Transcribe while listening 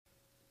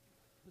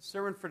The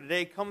sermon for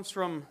today comes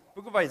from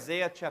the book of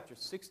Isaiah, chapter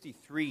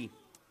 63.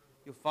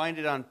 You'll find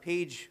it on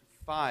page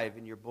 5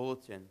 in your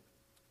bulletin.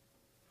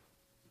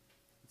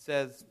 It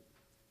says,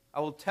 I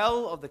will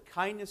tell of the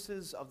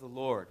kindnesses of the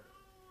Lord,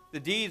 the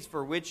deeds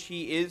for which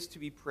he is to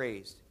be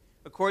praised,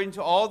 according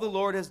to all the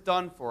Lord has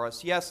done for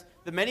us. Yes,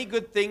 the many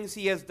good things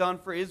he has done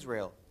for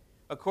Israel,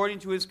 according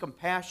to his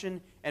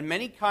compassion and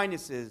many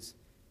kindnesses.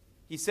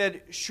 He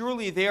said,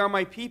 surely they are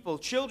my people,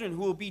 children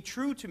who will be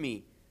true to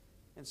me.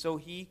 And so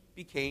he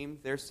became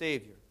their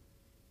Savior.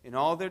 In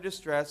all their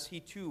distress,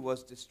 he too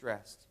was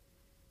distressed.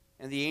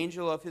 And the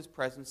angel of his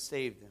presence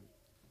saved them.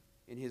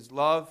 In his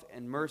love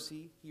and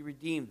mercy, he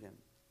redeemed them.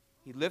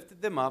 He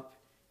lifted them up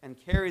and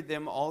carried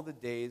them all the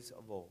days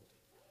of old.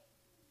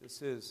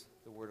 This is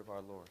the word of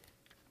our Lord.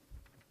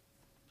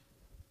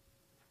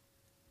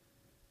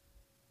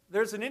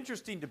 There's an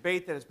interesting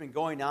debate that has been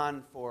going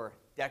on for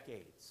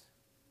decades.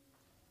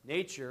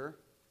 Nature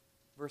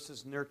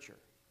versus nurture.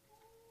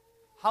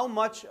 How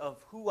much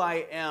of who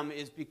I am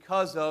is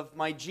because of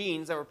my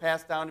genes that were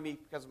passed down to me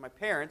because of my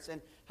parents, and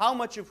how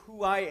much of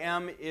who I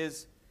am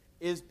is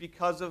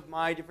because of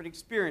my different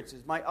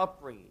experiences, my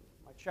upbringing,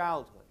 my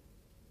childhood.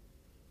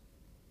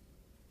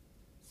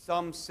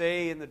 Some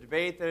say in the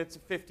debate that it's a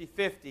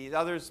 50-50.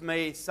 Others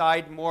may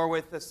side more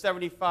with a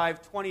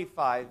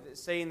 75-25,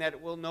 saying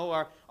that, well, no,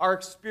 our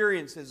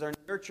experiences, our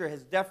nurture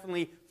has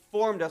definitely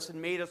formed us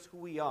and made us who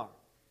we are.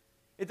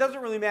 It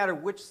doesn't really matter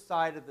which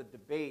side of the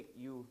debate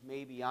you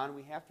may be on.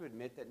 We have to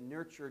admit that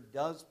nurture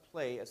does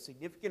play a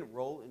significant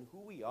role in who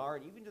we are,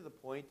 and even to the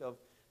point of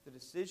the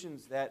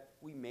decisions that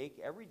we make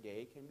every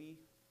day can be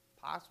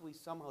possibly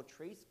somehow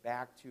traced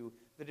back to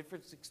the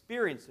different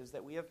experiences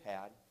that we have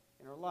had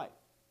in our life.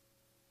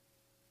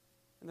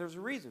 And there's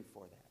a reason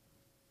for that.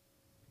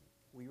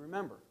 We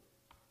remember.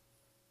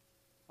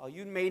 While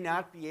you may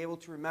not be able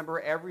to remember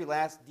every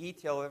last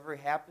detail of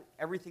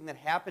everything that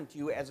happened to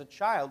you as a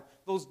child,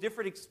 those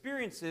different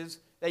experiences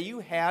that you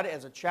had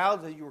as a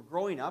child as you were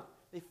growing up,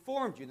 they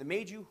formed you. They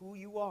made you who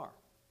you are.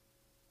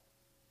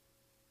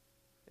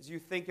 As you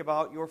think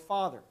about your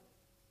father,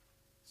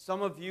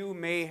 some of you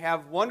may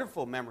have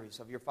wonderful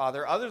memories of your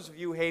father. Others of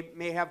you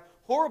may have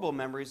horrible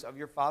memories of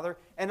your father.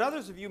 And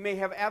others of you may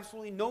have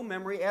absolutely no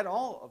memory at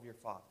all of your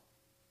father.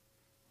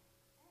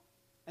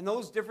 And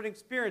those different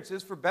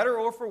experiences, for better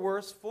or for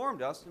worse,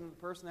 formed us into the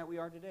person that we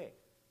are today.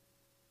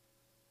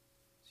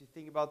 So you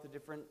think about the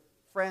different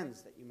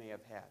friends that you may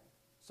have had.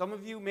 Some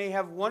of you may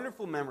have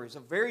wonderful memories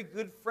of very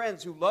good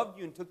friends who loved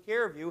you and took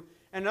care of you,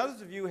 and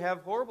others of you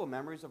have horrible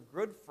memories of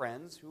good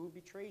friends who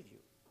betrayed you.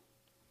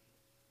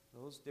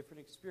 Those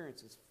different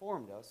experiences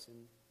formed us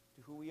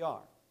into who we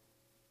are.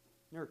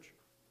 Nurture.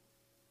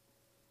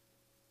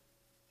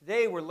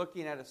 Today we're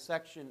looking at a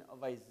section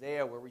of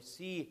Isaiah where we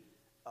see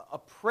a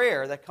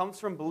prayer that comes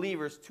from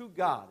believers to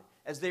God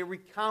as they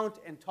recount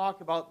and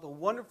talk about the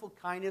wonderful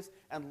kindness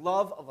and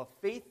love of a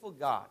faithful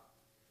God.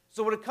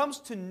 So when it comes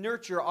to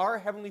nurture, our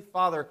Heavenly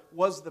Father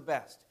was the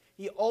best.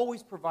 He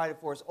always provided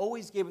for us,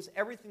 always gave us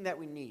everything that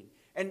we need.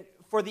 And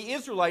for the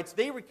Israelites,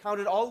 they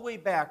recounted all the way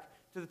back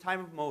to the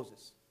time of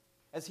Moses,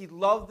 as he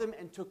loved them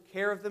and took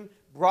care of them,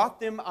 brought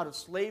them out of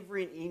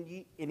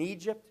slavery in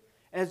Egypt.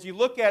 And as you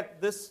look at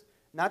this,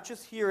 not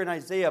just here in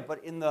Isaiah,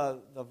 but in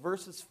the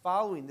verses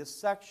following this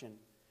section,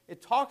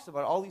 it talks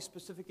about all these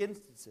specific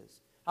instances,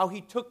 how he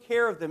took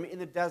care of them in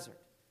the desert,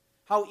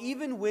 how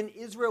even when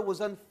Israel was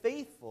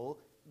unfaithful,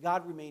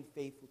 God remained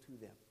faithful to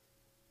them.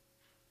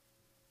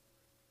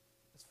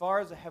 As far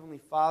as the Heavenly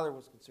Father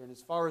was concerned,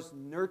 as far as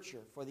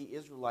nurture for the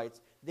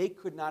Israelites, they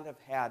could not have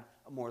had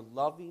a more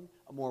loving,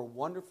 a more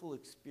wonderful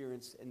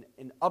experience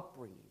and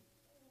upbringing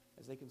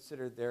as they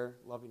considered their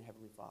loving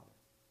Heavenly Father.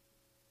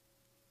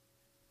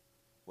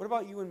 What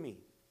about you and me?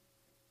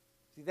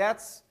 See,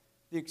 that's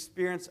the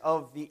experience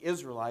of the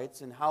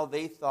Israelites and how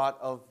they thought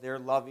of their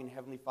loving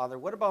Heavenly Father.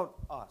 What about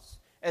us?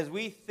 As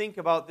we think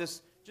about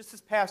this, just this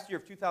past year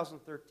of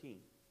 2013,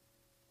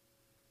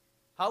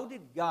 how did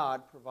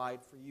God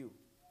provide for you?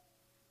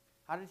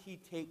 How did he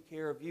take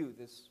care of you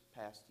this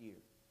past year?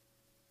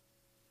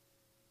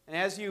 And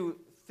as you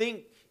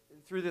think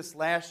through this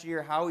last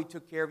year, how he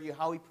took care of you,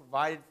 how he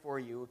provided for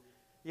you,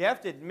 you have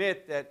to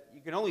admit that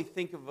you can only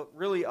think of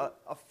really a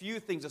few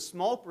things, a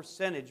small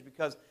percentage,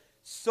 because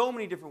so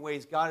many different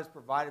ways God has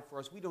provided for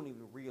us, we don't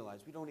even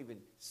realize. We don't even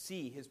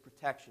see his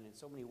protection in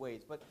so many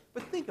ways. But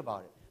think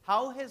about it.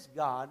 How has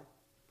God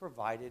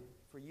provided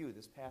for you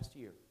this past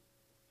year?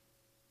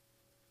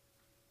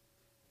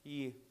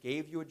 He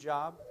gave you a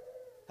job,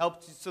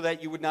 helped you so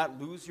that you would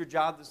not lose your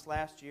job this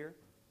last year.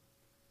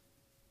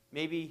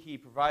 Maybe he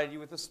provided you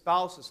with a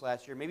spouse this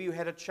last year. Maybe you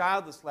had a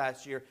child this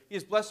last year. He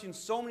has blessed you in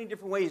so many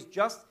different ways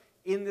just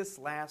in this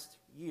last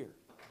year.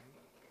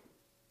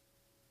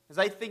 As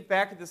I think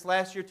back at this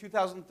last year,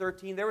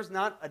 2013, there was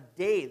not a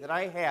day that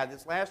I had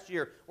this last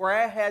year where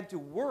I had to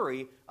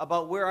worry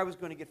about where I was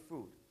going to get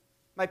food.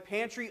 My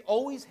pantry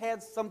always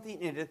had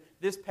something in it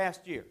this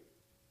past year.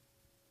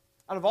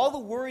 Out of all the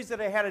worries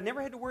that I had, I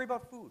never had to worry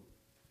about food.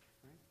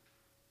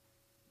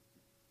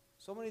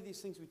 So many of these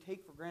things we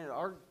take for granted.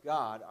 Our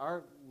God,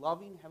 our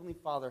loving Heavenly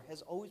Father,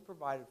 has always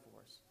provided for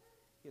us.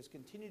 He has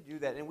continued to do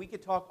that. And we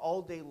could talk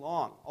all day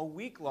long, all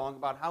week long,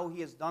 about how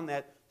He has done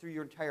that through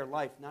your entire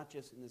life, not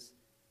just in this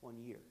one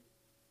year.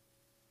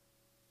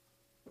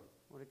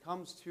 When it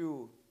comes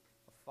to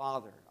a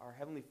Father, our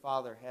Heavenly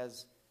Father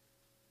has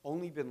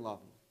only been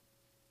loving.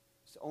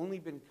 He's only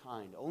been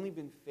kind, only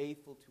been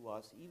faithful to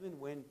us, even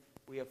when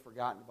we have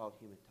forgotten about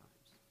Him at times.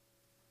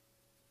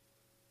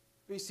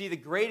 You see, the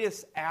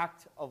greatest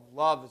act of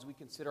love as we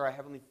consider our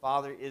Heavenly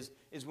Father is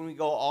when we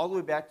go all the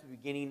way back to the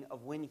beginning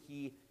of when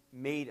He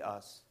made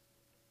us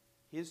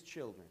His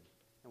children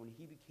and when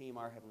He became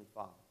our Heavenly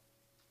Father.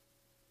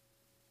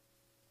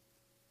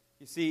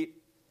 You see,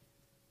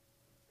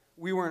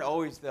 we weren't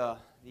always the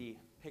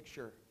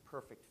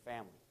picture-perfect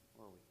family,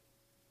 were we?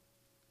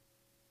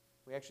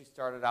 We actually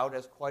started out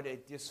as quite a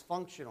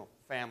dysfunctional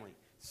family.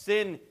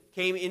 Sin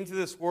came into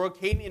this world,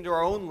 came into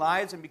our own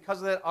lives, and because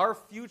of that, our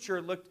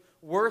future looked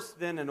worse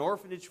than an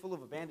orphanage full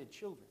of abandoned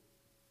children.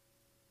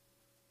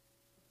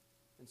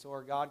 And so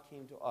our God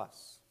came to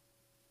us,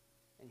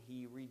 and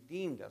He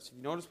redeemed us. If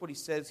you notice what He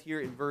says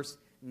here in verse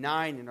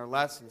 9 in our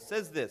lesson, it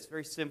says this,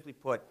 very simply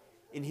put,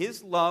 in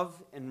His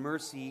love and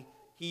mercy,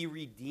 He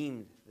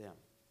redeemed them.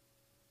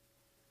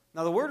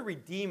 Now, the word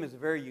redeem is a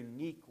very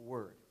unique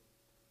word.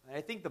 And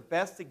I think the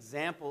best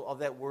example of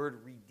that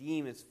word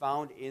redeem is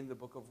found in the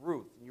book of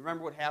Ruth. And you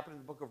remember what happened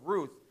in the book of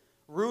Ruth?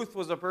 Ruth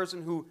was a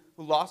person who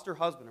lost her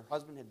husband. Her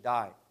husband had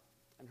died.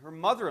 And her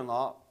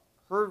mother-in-law,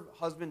 her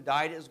husband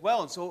died as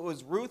well. And so it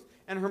was Ruth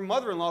and her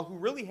mother-in-law who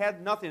really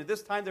had nothing. At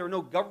this time, there were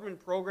no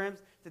government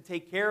programs to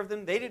take care of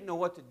them. They didn't know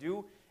what to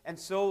do. And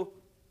so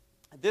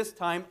at this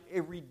time,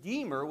 a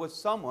redeemer was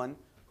someone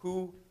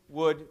who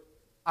would,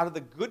 out of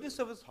the goodness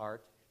of his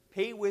heart,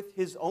 pay with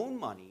his own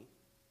money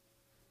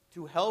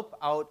to help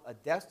out a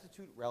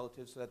destitute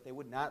relative so that they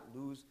would not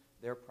lose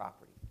their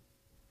property.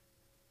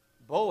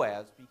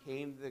 Boaz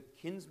became the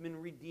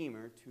kinsman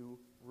redeemer to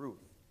Ruth.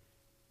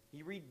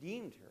 He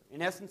redeemed her.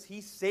 In essence,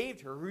 he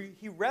saved her.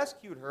 He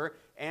rescued her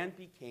and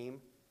became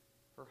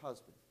her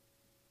husband.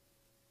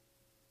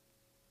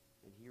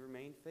 And he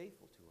remained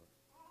faithful to her.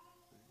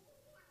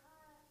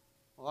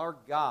 Well, our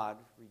God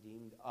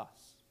redeemed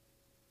us.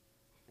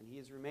 And He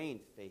has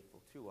remained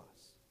faithful to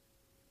us.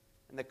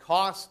 And the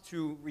cost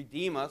to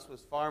redeem us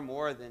was far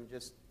more than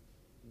just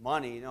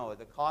money. No,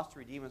 the cost to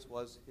redeem us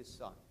was His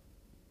Son.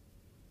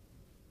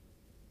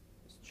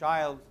 This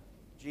child,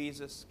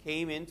 Jesus,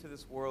 came into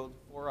this world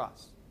for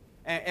us.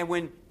 And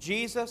when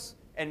Jesus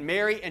and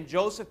Mary and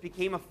Joseph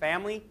became a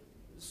family,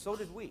 so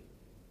did we.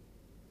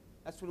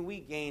 That's when we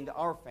gained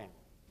our family.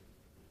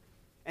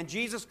 And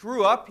Jesus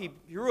grew up. He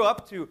grew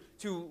up to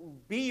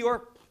be your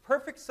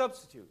perfect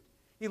substitute.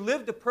 He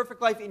lived a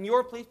perfect life in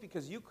your place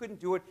because you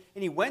couldn't do it.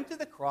 And He went to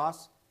the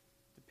cross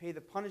to pay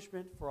the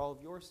punishment for all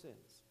of your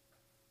sins.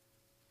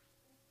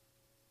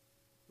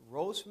 He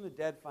rose from the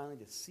dead finally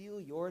to seal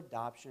your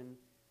adoption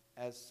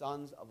as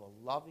sons of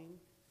a loving,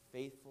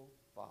 faithful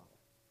Father.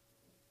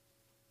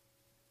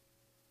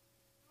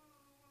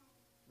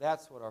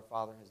 That's what our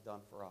Father has done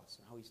for us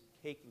and how He's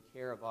taken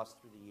care of us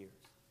through the years.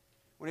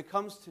 When it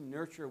comes to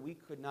nurture, we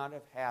could not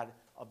have had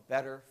a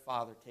better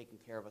Father taking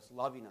care of us,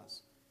 loving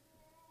us.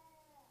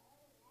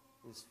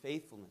 His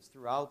faithfulness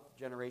throughout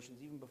generations,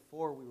 even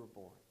before we were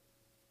born.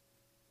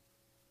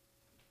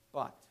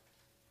 But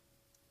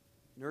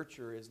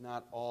nurture is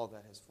not all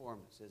that has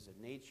formed us, is it?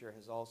 Nature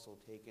has also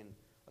taken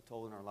a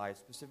toll in our lives,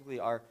 specifically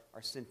our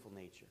sinful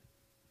nature.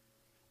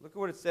 Look at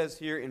what it says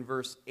here in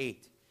verse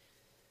 8.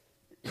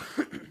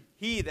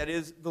 He, that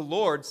is the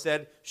Lord,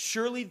 said,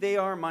 surely they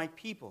are my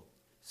people,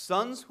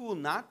 sons who will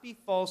not be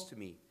false to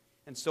me.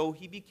 And so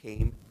He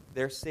became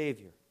their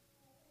Savior.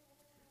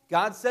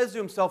 God says to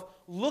Himself,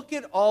 look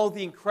at all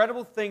the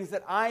incredible things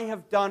that I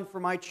have done for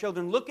my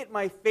children. Look at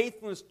my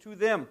faithfulness to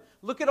them.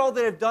 Look at all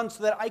that I've done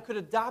so that I could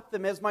adopt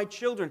them as my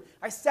children.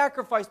 I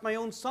sacrificed my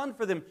own son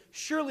for them.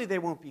 Surely they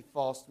won't be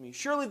false to me.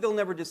 Surely they'll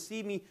never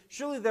deceive me.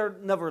 Surely they'll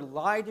never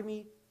lie to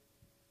me.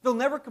 They'll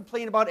never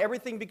complain about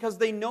everything because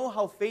they know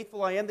how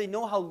faithful I am. They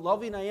know how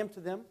loving I am to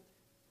them.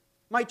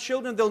 My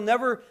children, they'll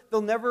never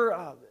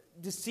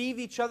deceive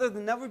each other.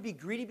 They'll never be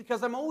greedy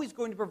because I'm always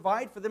going to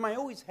provide for them. I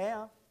always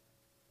have.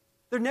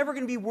 They're never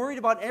going to be worried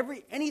about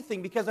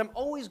anything because I'm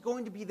always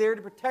going to be there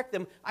to protect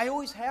them. I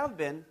always have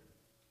been.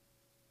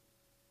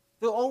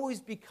 They'll always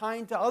be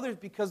kind to others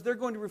because they're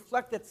going to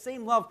reflect that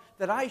same love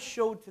that I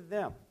showed to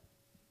them.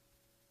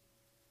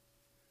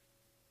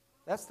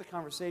 That's the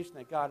conversation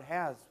that God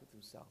has with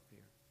Himself here.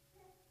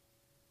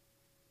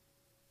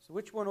 So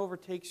which one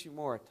overtakes you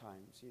more at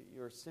times?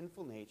 Your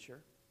sinful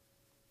nature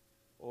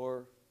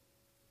or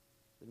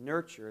the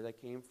nurture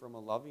that came from a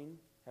loving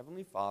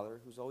Heavenly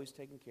Father who's always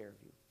taken care of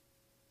you?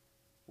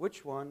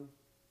 Which one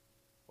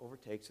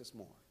overtakes us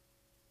more?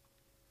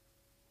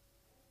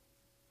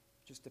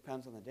 Just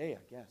depends on the day,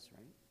 I guess,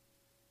 right?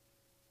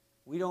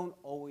 We don't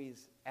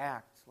always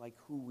act like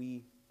who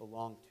we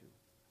belong to.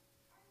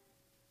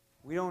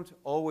 We don't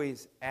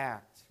always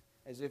act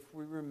as if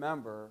we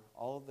remember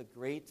all of the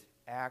great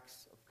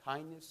acts of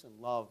kindness and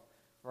love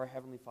of our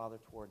Heavenly Father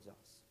towards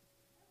us.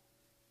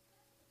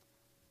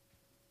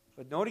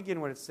 But note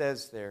again what it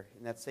says there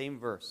in that same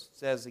verse. It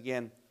says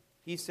again,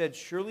 He said,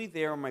 surely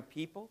they are my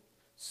people,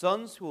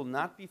 sons who will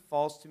not be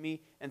false to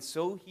me, and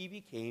so He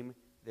became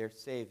their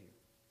Savior.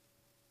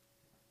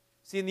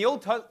 See, in the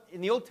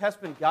Old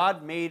Testament,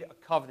 God made a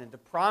covenant, a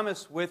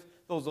promise with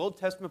those Old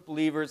Testament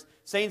believers,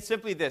 saying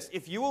simply this: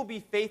 if you will be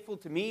faithful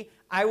to me,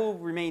 I will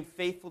remain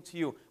faithful to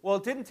you. Well,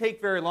 it didn't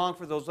take very long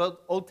for those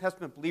Old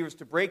Testament believers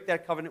to break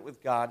that covenant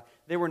with God.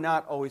 They were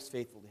not always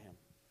faithful to Him.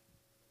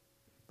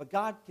 But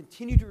God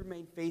continued to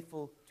remain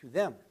faithful to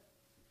them.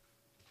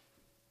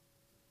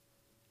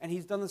 And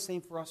He's done the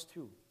same for us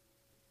too.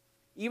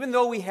 Even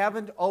though we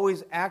haven't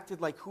always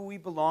acted like who we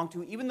belong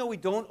to, even though we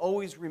don't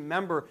always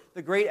remember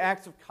the great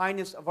acts of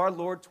kindness of our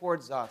Lord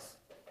towards us,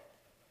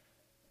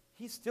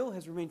 He still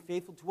has remained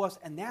faithful to us,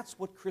 and that's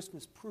what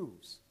Christmas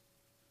proves.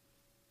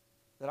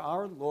 That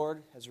our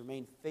Lord has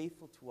remained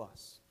faithful to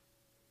us.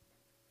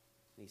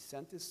 And He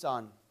sent His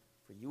Son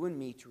for you and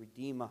me to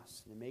redeem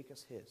us and to make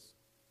us His.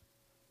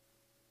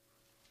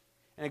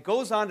 And it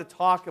goes on to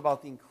talk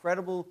about the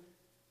incredible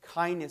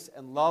kindness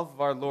and love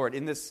of our Lord.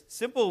 In this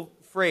simple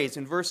phrase,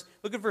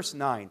 look at verse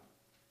 9.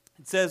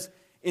 It says,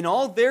 in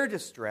all their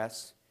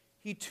distress,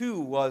 He too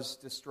was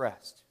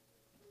distressed.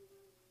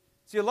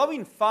 See, a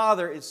loving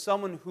father is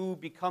someone who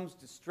becomes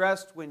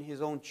distressed when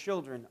his own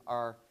children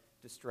are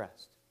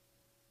distressed.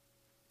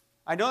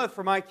 I know that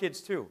for my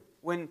kids too.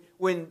 When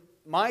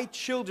my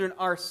children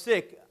are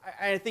sick,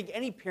 I think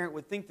any parent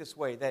would think this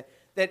way, that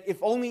if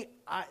only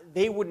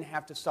they wouldn't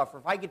have to suffer.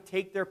 If I could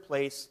take their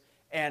place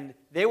and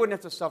they wouldn't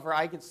have to suffer,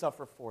 I could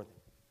suffer for them.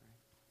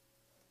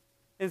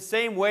 In the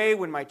same way,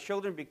 when my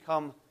children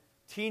become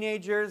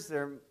teenagers,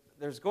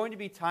 there's going to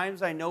be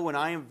times I know when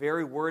I am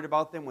very worried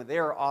about them, when they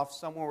are off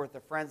somewhere with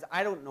their friends.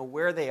 I don't know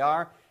where they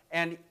are.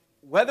 And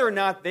whether or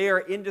not they are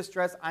in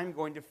distress, I'm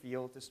going to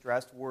feel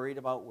distressed, worried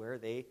about where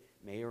they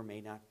may or may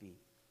not be.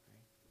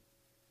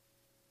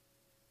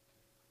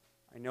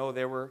 I know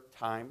there were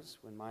times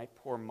when my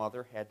poor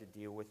mother had to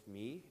deal with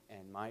me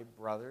and my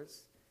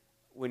brothers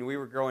when we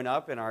were growing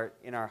up in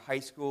our high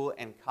school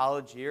and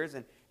college years.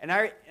 And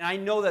I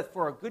know that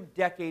for a good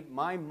decade,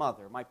 my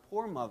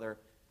poor mother,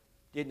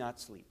 did not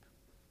sleep.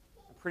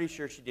 I'm pretty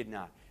sure she did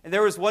not. And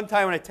there was one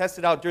time when I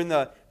tested out during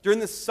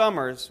the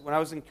summers, when I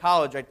was in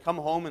college, I'd come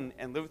home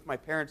and live with my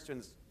parents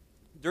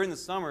during the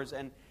summers.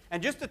 And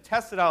just to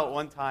test it out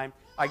one time,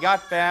 I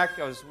got back,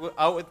 I was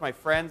out with my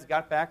friends,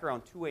 got back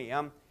around 2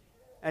 a.m.,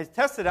 and I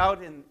tested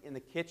out in the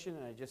kitchen,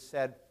 and I just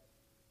said,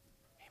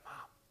 hey, Mom,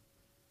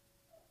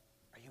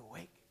 are you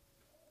awake?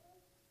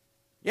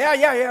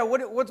 Yeah.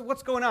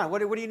 What's going on? What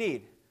do you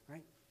need?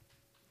 Right?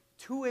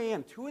 2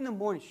 a.m., 2 in the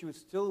morning, she was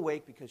still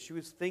awake because she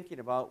was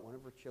thinking about one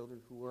of her children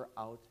who were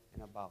out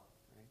and about.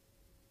 Right?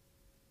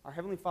 Our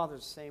Heavenly Father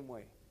is the same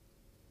way.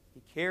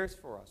 He cares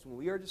for us. When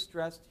we are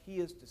distressed, He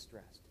is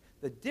distressed.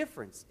 The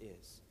difference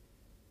is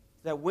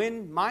that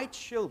when my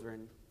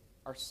children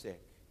are sick,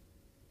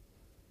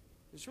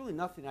 there's really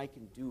nothing I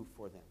can do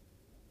for them.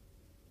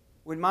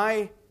 When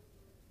my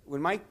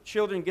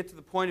children get to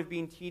the point of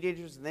being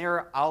teenagers and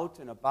they're out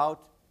and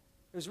about,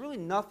 there's really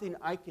nothing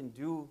I can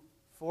do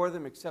for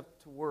them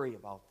except to worry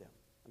about them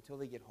until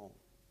they get home.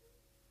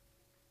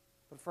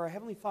 But for our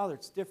Heavenly Father,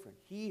 it's different.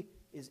 He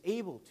is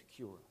able to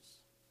cure us.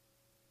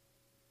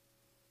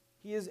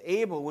 He is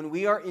able, when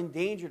we are in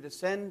danger, to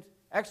send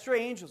extra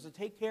angels to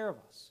take care of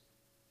us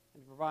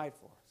and to provide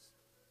for us.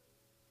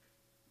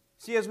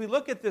 See, as we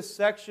look at this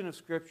section of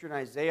Scripture in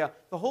Isaiah,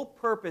 the whole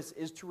purpose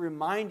is to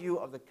remind you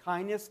of the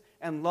kindness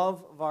and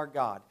love of our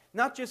God.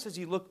 Not just as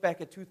you look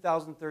back at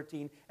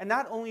 2013, and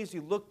not only as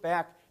you look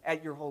back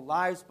at your whole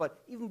lives,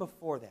 but even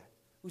before that.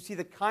 We see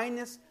the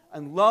kindness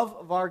and love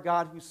of our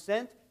God who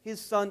sent His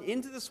Son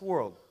into this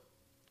world.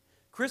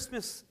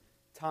 Christmas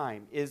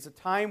time is a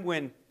time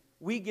when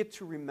we get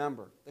to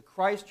remember the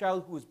Christ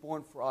child who was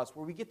born for us,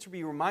 where we get to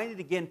be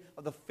reminded again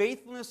of the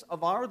faithfulness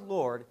of our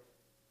Lord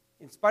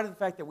in spite of the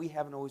fact that we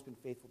haven't always been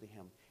faithful to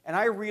Him. And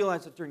I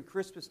realize that during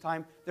Christmas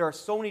time, there are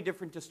so many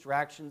different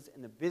distractions,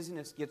 and the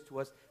busyness gets to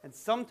us, and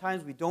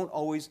sometimes we don't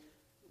always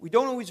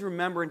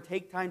remember and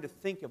take time to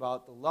think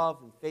about the love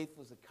and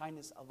faithfulness and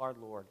kindness of our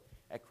Lord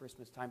at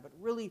Christmas time. But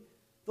really,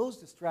 those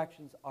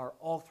distractions are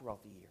all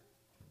throughout the year.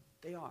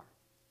 They are.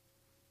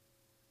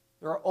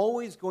 There are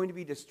always going to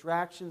be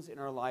distractions in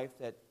our life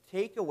that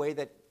take away,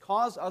 that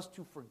cause us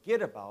to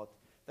forget about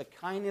the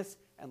kindness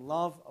and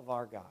love of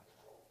our God.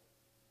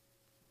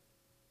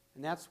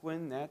 And that's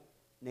when that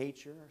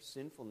nature, our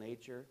sinful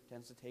nature,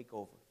 tends to take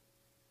over.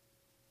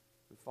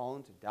 We fall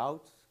into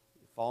doubt.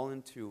 We fall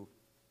into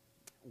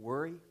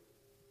worry.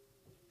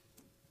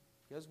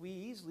 Because we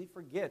easily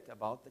forget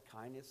about the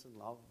kindness and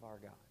love of our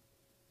God.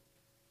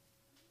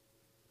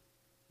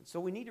 And so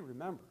we need to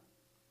remember.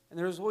 And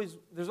there's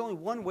only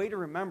one way to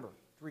remember,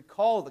 to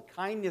recall the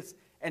kindness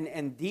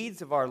and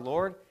deeds of our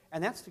Lord,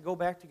 and that's to go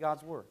back to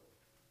God's Word.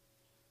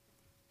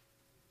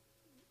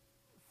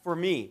 For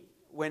me,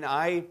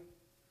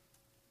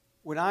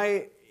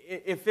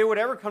 if it would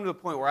ever come to the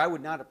point where I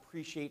would not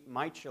appreciate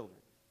my children,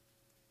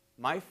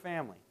 my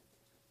family,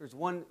 there's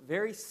one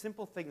very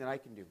simple thing that I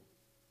can do.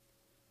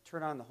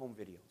 Turn on the home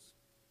videos.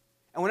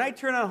 And when I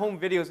turn on home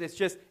videos,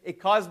 it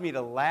causes me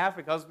to laugh.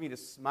 It causes me to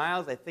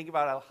smile as I think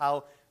about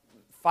how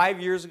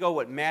 5 years ago,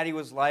 what Maddie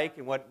was like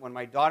and when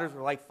my daughters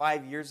were like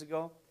 5 years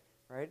ago,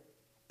 right?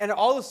 And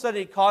all of a sudden,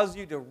 it causes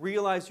you to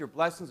realize your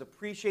blessings,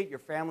 appreciate your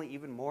family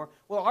even more.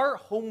 Well, our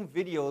home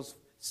videos,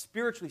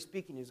 spiritually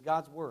speaking, is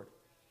God's Word.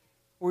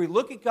 Where we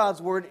look at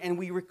God's Word and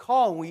we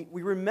recall, we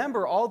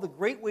remember all the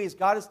great ways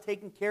God has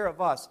taken care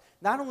of us,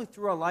 not only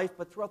through our life,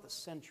 but throughout the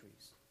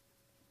centuries.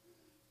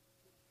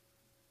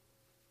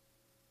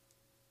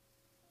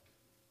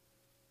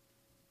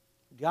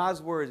 God's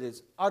Word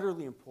is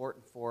utterly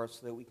important for us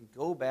so that we can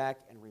go back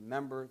and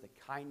remember the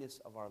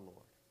kindness of our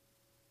Lord.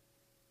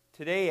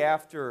 Today,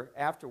 after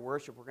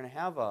worship, we're going to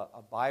have a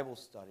Bible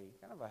study,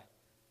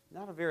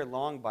 not a very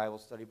long Bible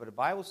study, but a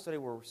Bible study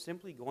where we're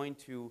simply going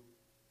to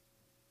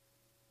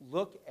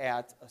look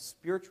at a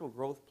spiritual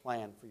growth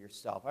plan for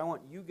yourself. I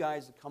want you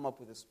guys to come up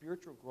with a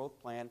spiritual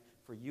growth plan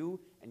for you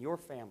and your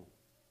family.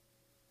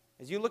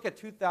 As you look at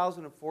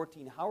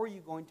 2014, how are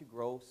you going to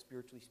grow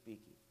spiritually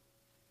speaking?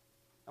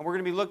 And we're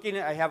going to be looking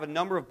at, I have a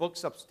number of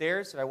books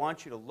upstairs that I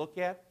want you to look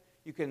at.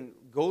 You can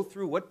go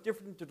through what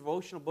different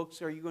devotional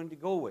books are you going to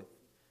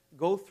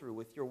go through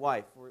with your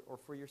wife or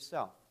for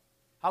yourself.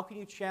 How can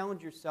you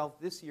challenge yourself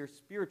this year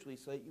spiritually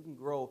so that you can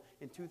grow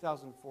in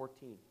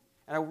 2014?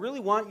 And I really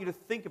want you to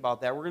think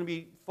about that. We're going to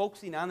be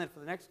focusing on that for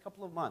the next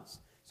couple of months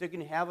so you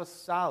can have a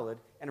solid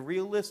and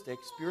realistic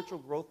spiritual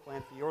growth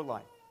plan for your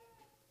life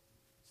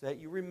so that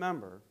you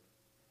remember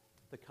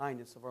the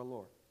kindness of our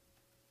Lord.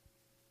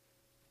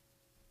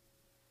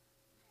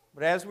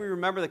 But as we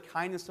remember the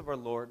kindness of our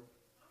Lord,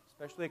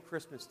 especially at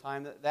Christmas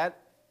time, that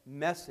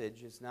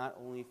message is not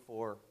only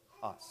for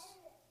us.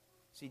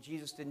 See,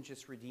 Jesus didn't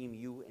just redeem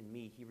you and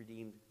me. He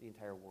redeemed the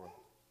entire world.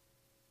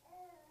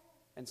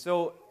 And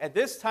so at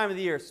this time of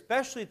the year,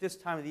 especially at this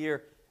time of the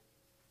year,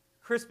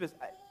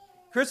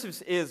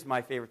 Christmas is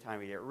my favorite time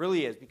of the year. It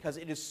really is, because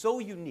it is so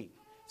unique.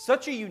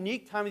 Such a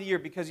unique time of the year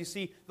because, you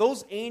see,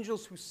 those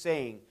angels who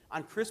sang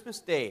on Christmas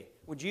Day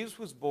when Jesus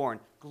was born,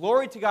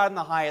 glory to God in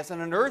the highest,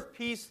 and on earth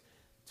peace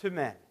to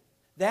men.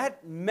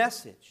 That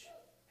message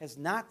has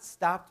not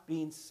stopped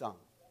being sung.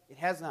 It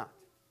has not.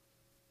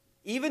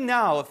 Even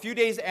now, a few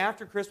days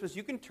after Christmas,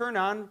 you can turn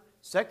on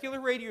secular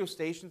radio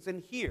stations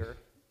and hear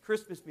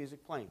Christmas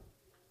music playing.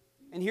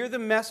 And hear the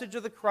message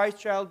of the Christ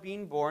child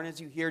being born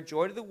as you hear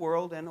Joy to the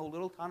World and O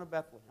Little Town of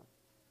Bethlehem.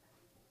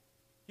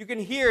 You can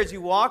hear as you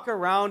walk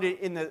around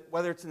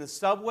whether it's in the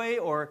subway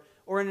or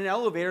in an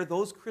elevator,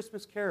 those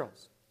Christmas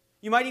carols.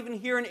 You might even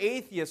hear an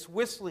atheist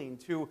whistling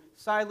to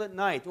Silent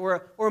Night,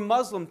 or a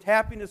Muslim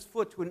tapping his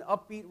foot to an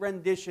upbeat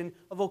rendition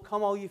of O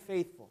Come All Ye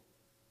Faithful.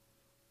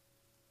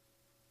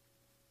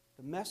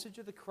 The message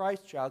of the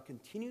Christ child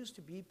continues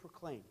to be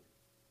proclaimed.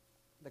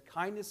 The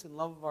kindness and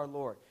love of our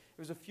Lord.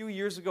 It was a few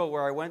years ago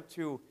where I went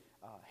to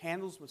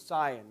Handel's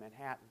Messiah in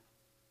Manhattan.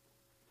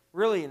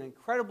 Really an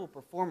incredible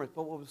performance,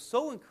 but what was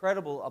so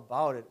incredible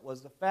about it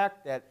was the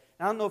fact that,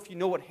 and I don't know if you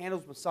know what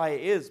Handel's Messiah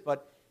is,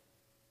 but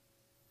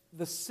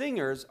the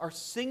singers are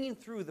singing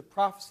through the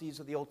prophecies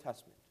of the Old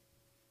Testament.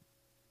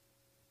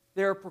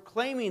 They are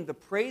proclaiming the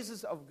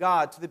praises of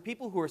God to the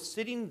people who are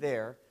sitting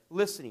there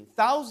listening.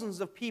 Thousands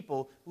of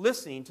people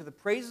listening to the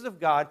praises of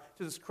God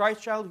to this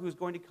Christ child who is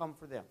going to come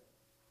for them.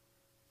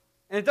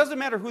 And it doesn't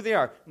matter who they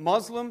are,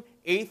 Muslim,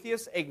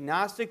 atheist,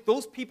 agnostic,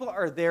 those people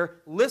are there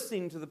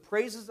listening to the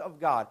praises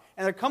of God.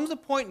 And there comes a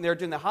point in there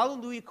during the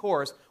Hallelujah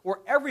chorus where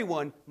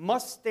everyone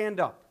must stand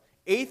up.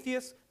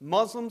 Atheists,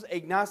 Muslims,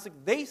 agnostic,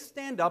 they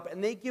stand up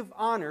and they give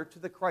honor to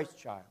the Christ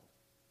child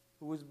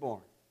who was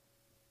born.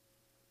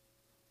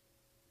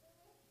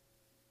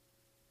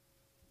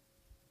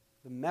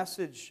 The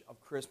message of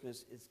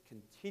Christmas is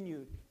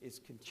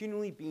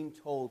continually being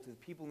told to the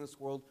people in this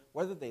world,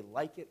 whether they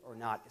like it or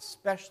not,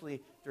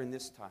 especially during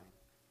this time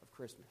of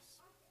Christmas.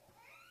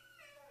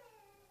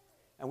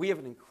 And we have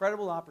an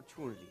incredible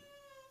opportunity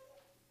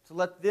to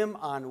let them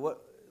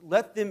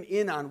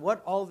in on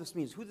what all this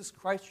means, who this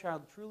Christ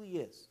child truly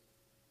is,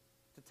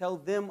 to tell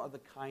them of the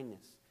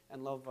kindness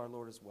and love of our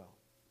Lord as well.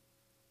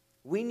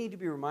 We need to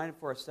be reminded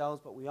for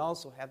ourselves, but we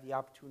also have the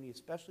opportunity,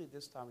 especially at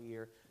this time of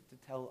year,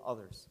 to tell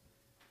others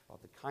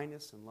about the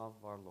kindness and love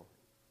of our Lord.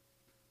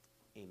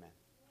 Amen.